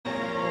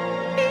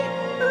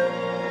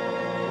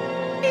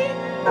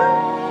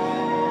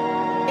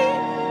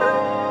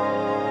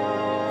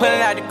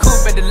Pulling out the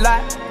coupe at the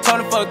lot. Told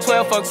him fuck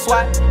 12, fuck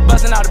SWAT.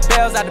 Busting all the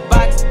bells out the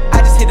box. I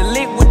just hit a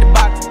lick with the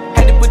box.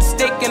 Had to put the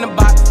stick in the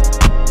box.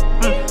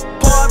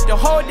 Pour up the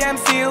whole damn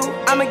seal.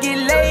 I'ma get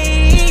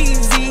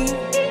lazy.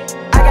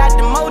 I got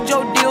the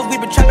mojo deals. We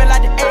been trapping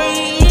like the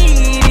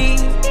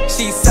 80s.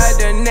 She said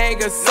the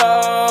nigga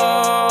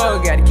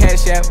so. Got the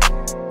cash out.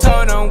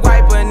 Told him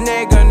wipe a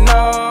nigga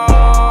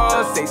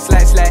no. Say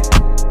slash slash.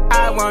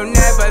 I won't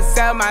never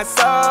sell my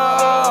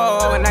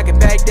soul. And I can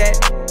back that.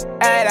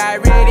 And I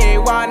really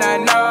wanna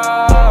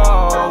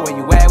know where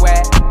you at,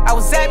 where? I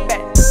was at back,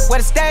 where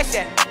the stash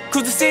at?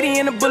 Cruise the city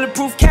in a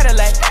bulletproof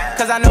Cadillac.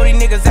 Cause I know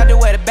these niggas out there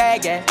where the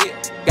bag at.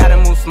 Gotta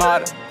move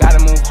smarter, gotta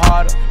move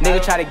harder.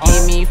 Nigga try to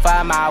give me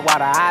 5 mile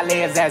water. I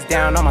lay his ass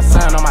down on my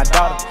son, on my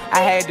daughter. I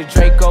had the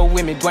Draco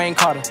with me, Dwayne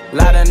Carter.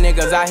 Lot of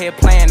niggas out here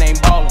playing,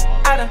 ain't ballin'.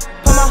 I done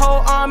put my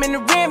whole arm in the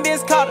rim,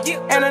 Vince Carter.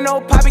 And I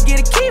know Poppy get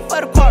a key for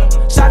the quarter.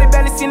 Shawty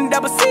barely seen the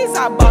double C's,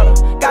 I bought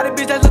her. Got a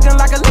bitch that's looking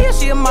like a Leah,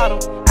 she a model.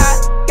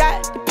 I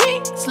got the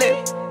pink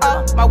slip,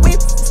 my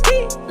whips is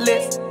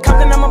keyless.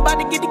 Compton, I'm about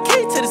to get the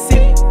key to the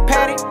city.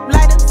 Patty,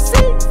 light up the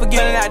seat.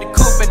 Forgetting out the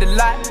coupe at the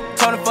lot.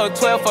 Told him fuck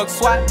 12, fuck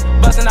SWAT.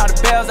 Busting all the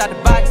bells out the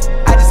box.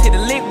 I just hit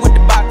a lick with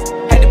the box.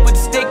 Had to put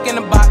the stick in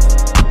the box.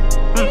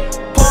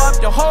 Pour up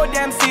the whole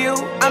damn seal.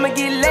 I'ma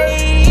get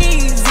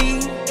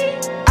lazy.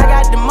 I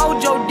got the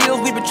mojo deals.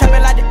 We been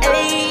trapping like the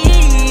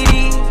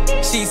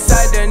 80s. She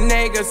said the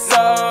nigga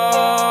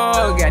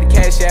so. Got the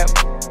cash out.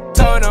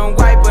 Told him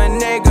wipe a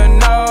nigga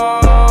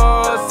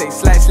no. Say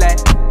slash slash.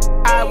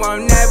 I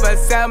won't never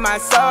sell my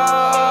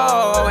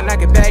soul. And I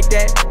can back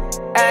that.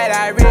 And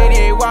I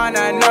really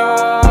wanna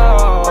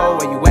know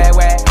where you at,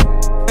 where?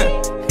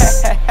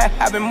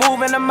 I've been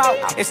moving them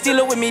out. And steal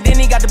it with me, then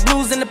he got the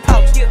blues in the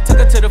pouch. Took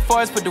her to the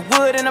forest, put the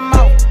wood in her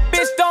mouth.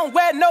 Bitch, don't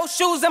wear no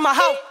shoes in my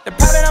house. The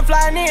private I'm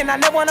flying in, I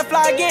never wanna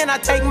fly again. I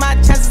take my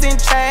chances in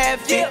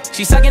traffic.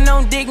 She sucking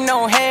on dick,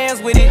 no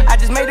hands with it. I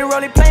just made her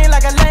roll it plain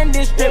like a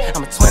landing strip.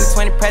 I'm a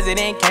 2020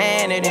 president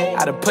candidate.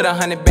 I done put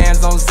 100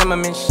 bands on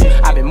Zimmerman shit.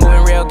 I been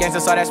moving real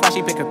gangster, so that's why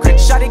she pick a crit.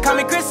 Shawty call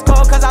me Chris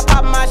Cole, cause I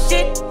pop my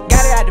shit.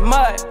 Got it out the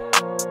mud,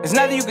 there's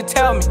nothing you can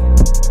tell me.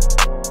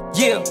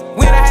 Yeah,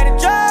 when I had a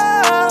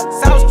drug,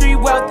 South Street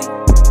wealthy.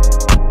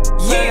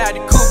 Yeah, out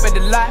the coupe at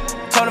the lot.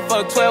 Told him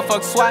fuck 12,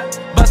 fuck SWAT.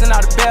 Busting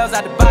all the bells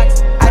out the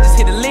box. I just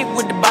hit a lick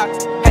with the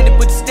box. Had to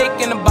put the stick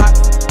in the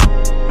box.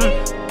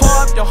 Pour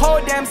up the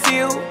whole damn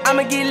seal.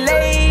 I'ma get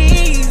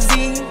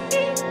lazy.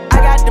 I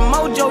got the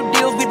mojo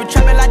deals. We been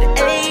trapping like the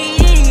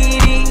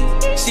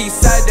 80s. She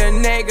said the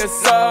nigga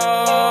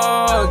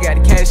so.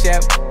 Got the cash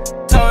out.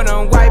 Told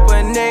him wipe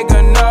a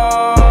nigga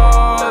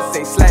no.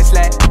 Say slash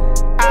slash.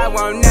 I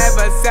won't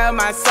never sell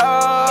my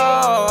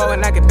soul.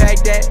 And I can back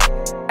that.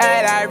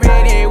 And I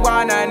really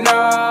wanna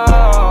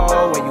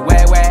know where you at.